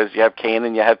result because you have Kane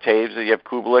and you have Taves and you have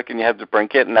Kubalik and you have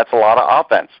DeBrincat, and that's a lot of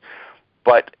offense.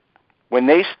 But when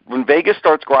Vegas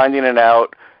starts grinding it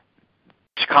out,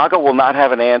 Chicago will not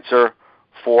have an answer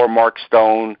for Mark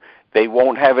Stone. They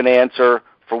won't have an answer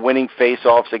for winning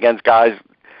face-offs against guys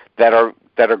that are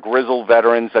grizzled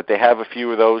veterans, that they have a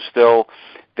few of those still.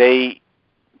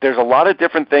 There's a lot of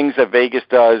different things that Vegas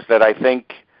does that I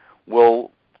think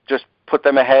will just put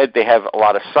them ahead. They have a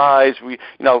lot of size.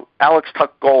 Alex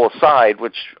Tuch goal aside,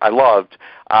 which I loved,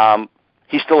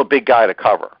 he's still a big guy to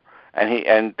cover.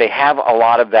 And they have a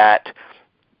lot of that.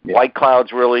 Yeah. White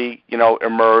Cloud's really,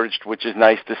 emerged, which is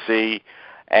nice to see.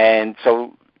 And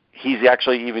so he's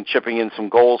actually even chipping in some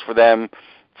goals for them.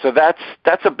 So that's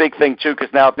a big thing, too, because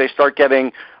now if they start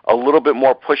getting a little bit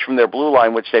more push from their blue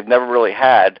line, which they've never really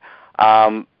had,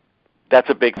 that's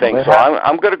a big thing. So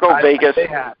I'm going to go Vegas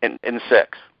in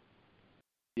 6.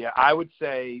 Yeah, I would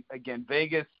say, again,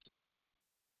 Vegas.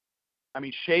 I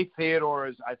mean, Shea Theodore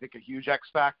is, I think, a huge X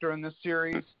factor in this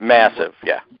series. Massive,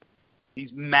 yeah. He's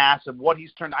massive. What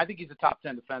he's turned, I think he's a top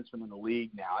 10 defenseman in the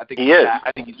league now. I think he is.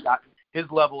 I think he's got his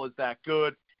level is that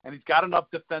good, and he's got enough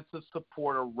defensive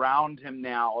support around him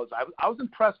now. I was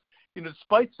impressed.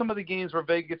 Despite some of the games where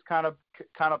Vegas kind of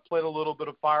played a little bit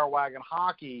of fire wagon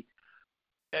hockey,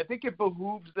 I think it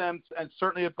behooves them, and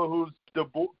certainly it behooves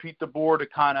Pete DeBoer to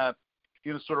kind of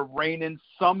sort of rein in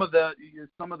some of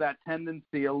that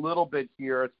tendency a little bit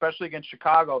here, especially against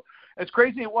Chicago. As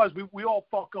crazy it was, we all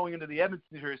thought going into the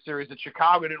Edmonton series that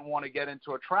Chicago didn't want to get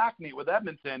into a track meet with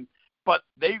Edmonton, but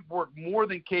they were more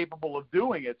than capable of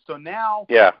doing it. So now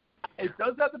it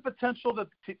does have the potential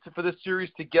for this series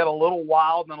to get a little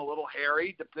wild and a little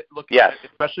hairy, looking at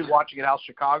it, especially watching it how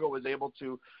Chicago was able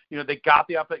to, they got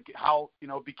the up, how,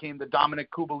 it became the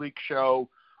Dominic Kubalik show.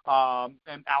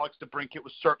 And Alex DeBrincat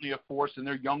was certainly a force, and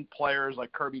their young players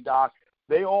like Kirby Dach,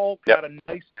 They all had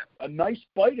a nice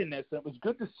fight in this, and it was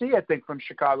good to see, I think, from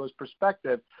Chicago's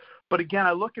perspective. But again,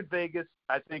 I look at Vegas.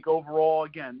 I think overall,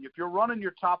 again, if you're running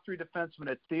your top three defensemen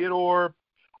at Theodore,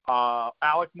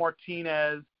 Alec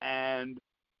Martinez, and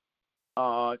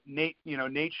Nate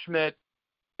Schmidt.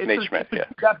 I think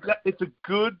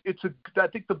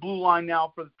the blue line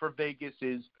now for Vegas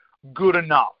is good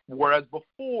enough. Whereas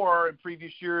before, in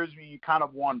previous years, you kind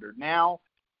of wondered. Now,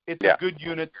 it's a good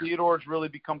unit. Theodore's really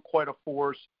become quite a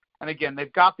force. And again,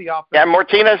 they've got the offense. Yeah,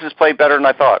 Martinez has played better than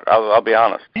I thought. I'll be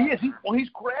honest. He is. He's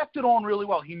grafted on really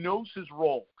well. He knows his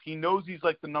role. He knows he's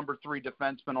like the number 3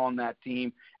 defenseman on that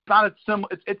team.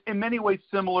 It's in many ways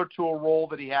similar to a role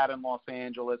that he had in Los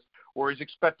Angeles, where he's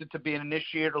expected to be an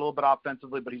initiator a little bit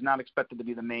offensively, but he's not expected to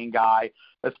be the main guy,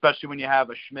 especially when you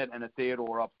have a Schmidt and a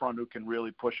Theodore up front who can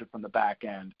really push it from the back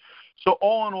end. So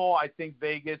all in all, I think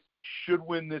Vegas should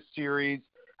win this series.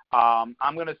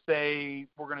 I'm going to say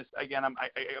I'm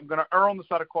going to err on the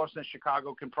side of caution that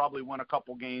Chicago can probably win a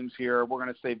couple games here. We're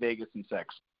going to say Vegas in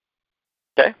 6.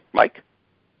 Okay, Mike?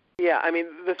 Yeah, I mean,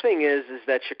 the thing is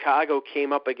that Chicago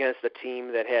came up against a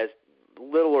team that has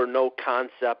little or no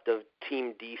concept of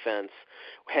team defense,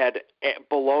 had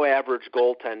below average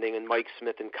goaltending in Mike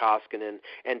Smith and Koskinen,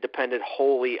 and depended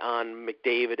wholly on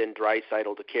McDavid and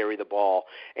Draisaitl to carry the ball.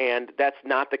 And that's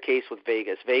not the case with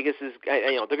Vegas. Vegas is,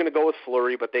 they're going to go with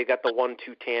Fleury, but they got the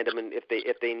 1-2 tandem, and if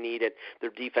they need it,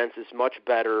 their defense is much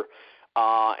better,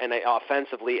 and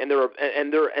offensively, and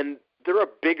they're a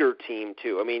bigger team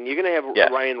too. I mean, you're going to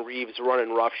have Ryan Reeves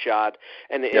running roughshod,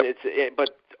 but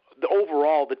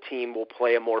overall the team will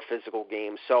play a more physical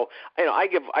game. So I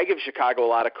give Chicago a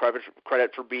lot of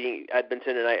credit for beating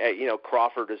Edmonton and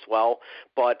Crawford as well.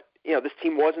 But this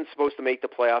team wasn't supposed to make the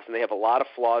playoffs, and they have a lot of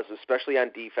flaws, especially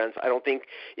on defense. I don't think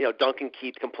Duncan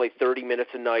Keith can play 30 minutes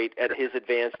a night at his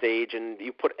advanced age, and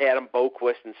you put Adam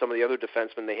Boquist and some of the other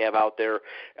defensemen they have out there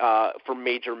for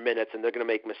major minutes, and they're going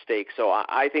to make mistakes. So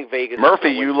I think Vegas. Murphy,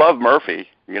 you love Murphy.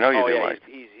 You do. Yeah,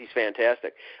 he's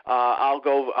fantastic. I'll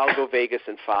go Vegas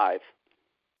in 5.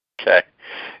 Okay.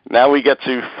 Now we get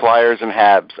to Flyers and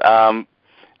Habs.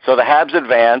 So the Habs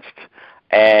advanced,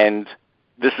 and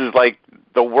this is like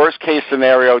the worst case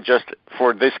scenario just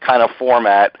for this kind of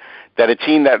format, that a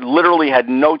team that literally had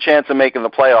no chance of making the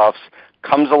playoffs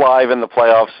comes alive in the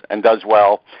playoffs and does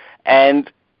well.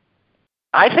 And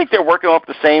I think they're working off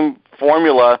the same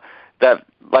formula that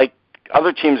like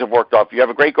other teams have worked off. You have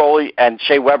a great goalie, and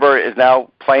Shea Weber is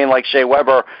now playing like Shea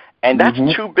Weber, and that's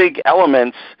two big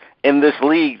elements in this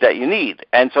league that you need.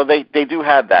 And so they do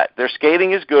have that. Their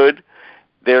skating is good.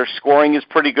 Their scoring is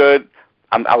pretty good.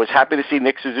 I was happy to see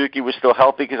Nick Suzuki was still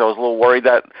healthy, because I was a little worried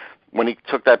that when he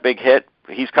took that big hit.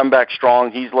 He's come back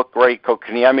strong. He's looked great.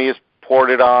 Kotkaniemi has poured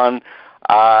it on.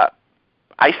 I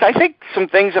think some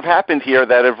things have happened here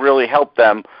that have really helped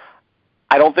them.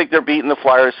 I don't think they're beating the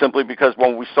Flyers simply because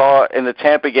what we saw in the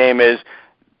Tampa game is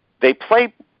they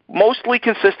play mostly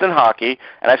consistent hockey,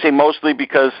 and I say mostly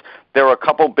because there were a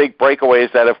couple big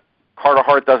breakaways that if Carter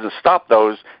Hart doesn't stop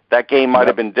those, that game might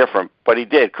have been different, but he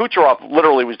did. Kucherov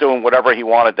literally was doing whatever he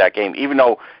wanted that game, even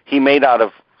though he may not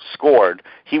have scored.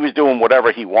 He was doing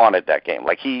whatever he wanted that game.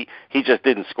 Like he just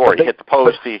didn't score. He hit the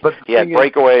post. He had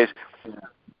breakaways.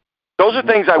 Those are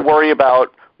things I worry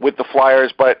about with the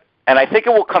Flyers, and I think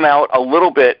it will come out a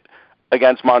little bit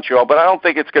against Montreal, but I don't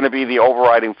think it's going to be the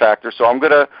overriding factor. So I'm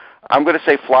gonna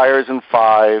say Flyers in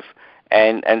 5,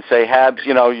 and say Habs.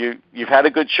 You've had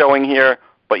a good showing here,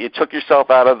 but you took yourself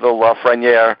out of the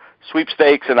Lafreniere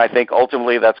sweepstakes, and I think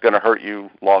ultimately that's going to hurt you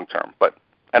long term. But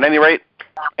at any rate,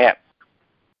 Ant.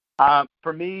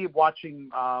 For me, watching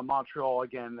Montreal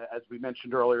again, as we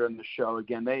mentioned earlier in the show,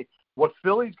 again, what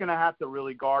Philly's going to have to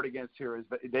really guard against here is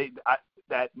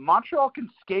that Montreal can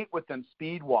skate with them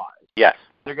speed-wise. Yes,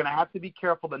 they're going to have to be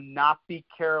careful to not be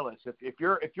careless. If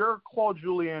you're Claude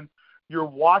Julien, you're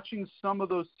watching some of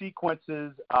those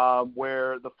sequences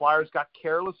where the Flyers got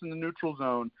careless in the neutral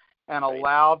zone and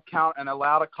allowed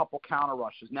a couple counter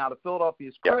rushes. Now, to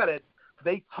Philadelphia's credit,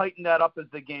 they tightened that up as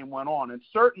the game went on, and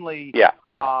certainly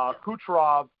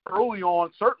Kucherov early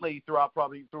on, certainly through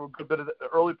a good bit of the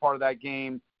early part of that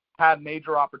game, had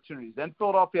major opportunities. Then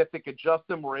Philadelphia, I think,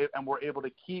 adjusted and were able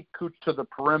to keep Kuch to the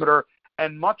perimeter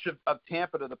and much of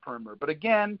Tampa to the perimeter. But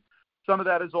again, some of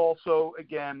that is also,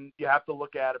 again, you have to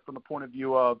look at it from the point of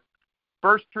view of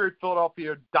first period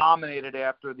Philadelphia dominated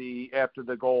after the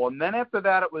goal. And then after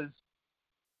that,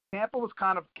 Tampa was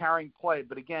kind of carrying play.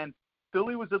 But again,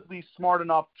 Philly was at least smart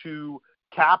enough to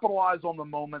capitalize on the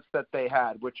moments that they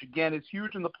had, which again is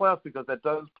huge in the playoffs because that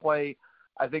does play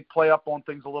up on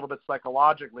things a little bit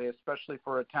psychologically, especially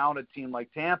for a talented team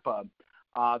like Tampa.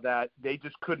 that they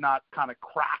just could not kind of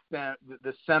crack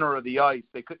the center of the ice.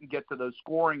 They couldn't get to those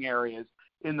scoring areas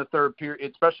in the third period,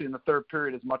 especially in the third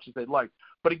period, as much as they'd like.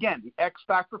 But again, the X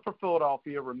factor for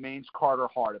Philadelphia remains Carter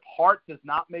Hart. If Hart does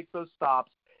not make those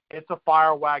stops, it's a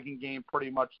fire wagon game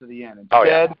pretty much to the end.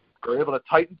 Instead, they're able to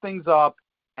tighten things up,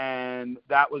 and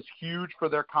that was huge for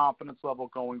their confidence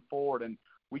level going forward. And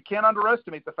we can't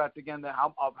underestimate the fact, again, that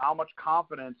how much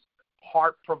confidence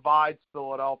Hart provides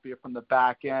Philadelphia from the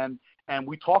back end. And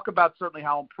we talk about certainly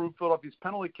how improved Philadelphia's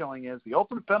penalty killing is. The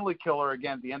ultimate penalty killer,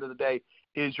 again, at the end of the day,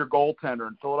 is your goaltender.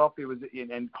 And Philadelphia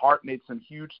and Hart made some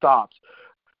huge stops.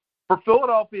 For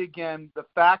Philadelphia, again, the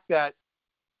fact that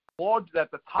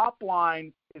the top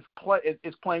line is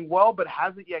playing well but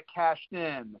hasn't yet cashed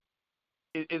in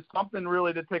is something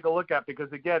really to take a look at,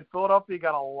 because again, Philadelphia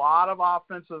got a lot of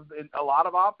offense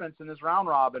in this round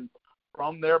robin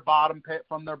from their bottom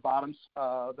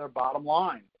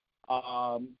line.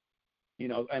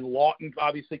 And Lawton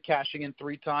obviously cashing in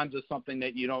 3 times is something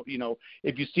that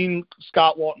if you've seen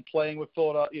Scott Lawton playing with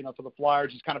Philadelphia, for the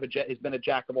Flyers, he's been a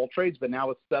jack of all trades, but now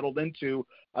it's settled into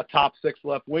a top 6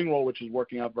 left wing role, which is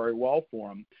working out very well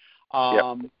for him.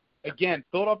 Again,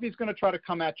 Philadelphia's going to try to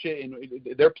come at you,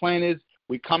 and their plan is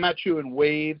we come at you in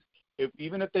waves.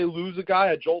 Even if they lose a guy,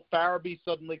 a Joel Farabee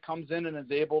suddenly comes in and is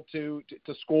able to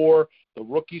score. The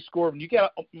rookie score. When you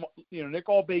get Nick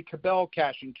Aube-Kubel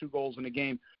cashing 2 goals in a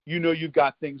game, you've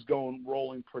got things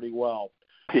rolling pretty well.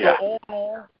 Yeah. So all in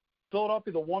all,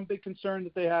 Philadelphia, the one big concern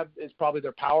that they have is probably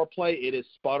their power play. It is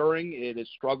sputtering. It is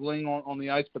struggling on the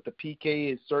ice, but the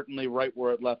PK is certainly right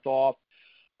where it left off.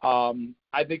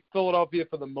 I think Philadelphia,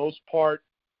 for the most part,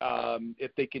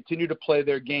 if they continue to play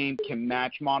their game, can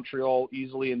match Montreal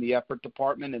easily in the effort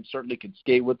department and certainly can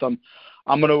skate with them.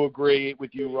 I'm going to agree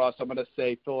with you, Russ. I'm going to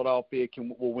say Philadelphia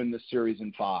will win this series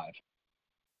in 5.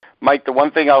 Mike, the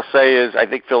one thing I'll say is I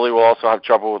think Philly will also have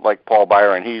trouble with Paul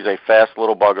Byron. He's a fast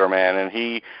little bugger, man, and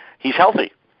he's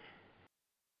healthy.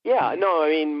 Yeah, no, I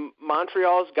mean,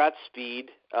 Montreal's got speed,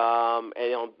 and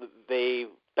they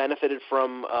benefited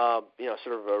from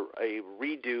sort of a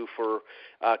redo for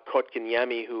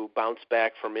Kotkaniemi, who bounced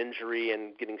back from injury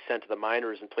and getting sent to the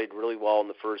minors and played really well in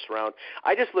the first round.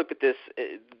 I just look at this.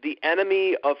 The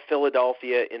enemy of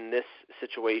Philadelphia in this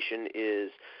situation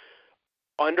is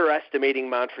underestimating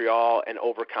Montreal and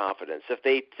overconfidence. If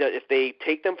they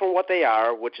take them for what they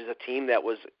are, which is a team that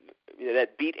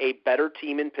beat a better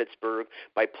team in Pittsburgh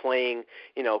by playing,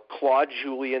 Claude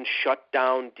Julien shut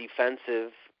down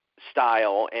defensive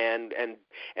style and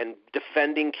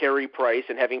defending Carey Price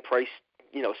and having Price,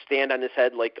 stand on his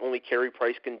head like only Carey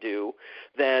Price can do,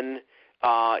 then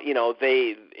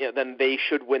they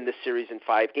should win this series in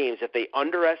 5 games. If they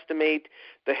underestimate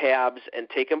the Habs and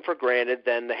take them for granted,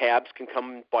 then the Habs can come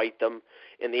and bite them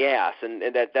in the ass, and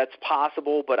that's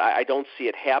possible, but I don't see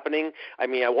it happening. I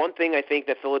mean, one thing I think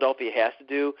that Philadelphia has to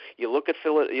do, you look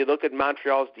at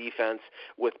Montreal's defense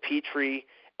with Petrie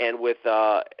and with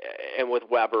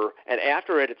Weber, and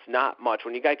after it's not much.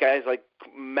 When you got guys like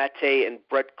Mete and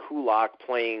Brett Kulak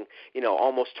playing,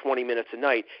 almost 20 minutes a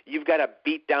night, you've got to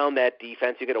beat down that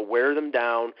defense. You've got to wear them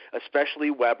down,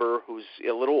 especially Weber, who's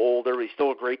a little older. He's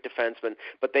still a great defenseman,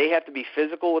 but they have to be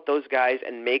physical with those guys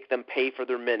and make them pay for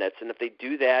their minutes. And if they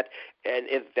do that, and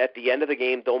if at the end of the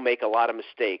game they'll make a lot of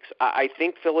mistakes. I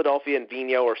think Philadelphia and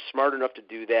Vigneault are smart enough to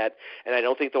do that, and I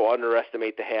don't think they'll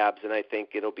underestimate the Habs, and I think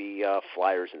it'll be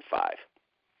Flyers in 5.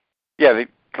 Yeah,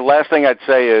 the last thing I'd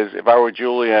say is if I were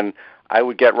Julian, I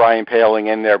would get Ryan Poehling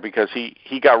in there because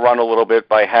he got run a little bit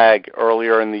by Hag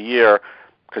earlier in the year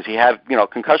because he had,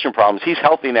 concussion problems. He's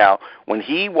healthy now. When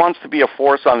he wants to be a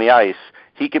force on the ice,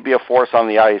 he could be a force on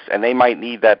the ice, and they might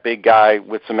need that big guy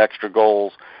with some extra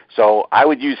goals. So I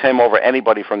would use him over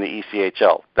anybody from the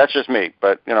ECHL. That's just me,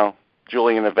 but,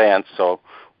 Julian advanced, so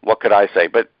what could I say?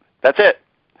 But that's it.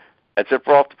 That's it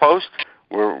for Off the Post.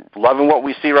 We're loving what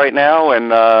we see right now,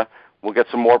 and we'll get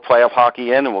some more playoff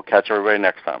hockey in, and we'll catch everybody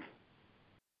next time.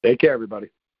 Take care, everybody.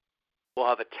 We'll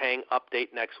have a Tang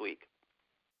update next week.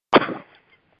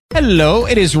 Hello,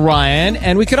 it is Ryan,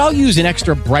 and we could all use an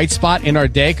extra bright spot in our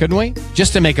day, couldn't we?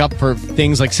 Just to make up for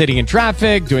things like sitting in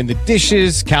traffic, doing the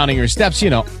dishes, counting your steps,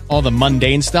 all the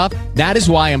mundane stuff. That is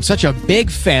why I'm such a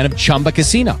big fan of Chumba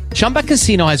Casino. Chumba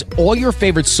Casino has all your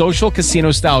favorite social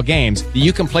casino-style games that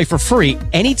you can play for free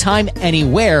anytime,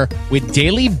 anywhere with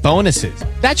daily bonuses.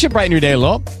 That should brighten your day a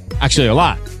little. Actually, a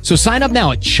lot. So sign up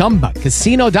now at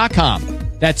ChumbaCasino.com.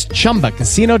 That's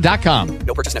ChumbaCasino.com.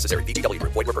 No purchase necessary. VGW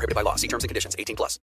Group. Void where prohibited by law. See terms and conditions. 18+.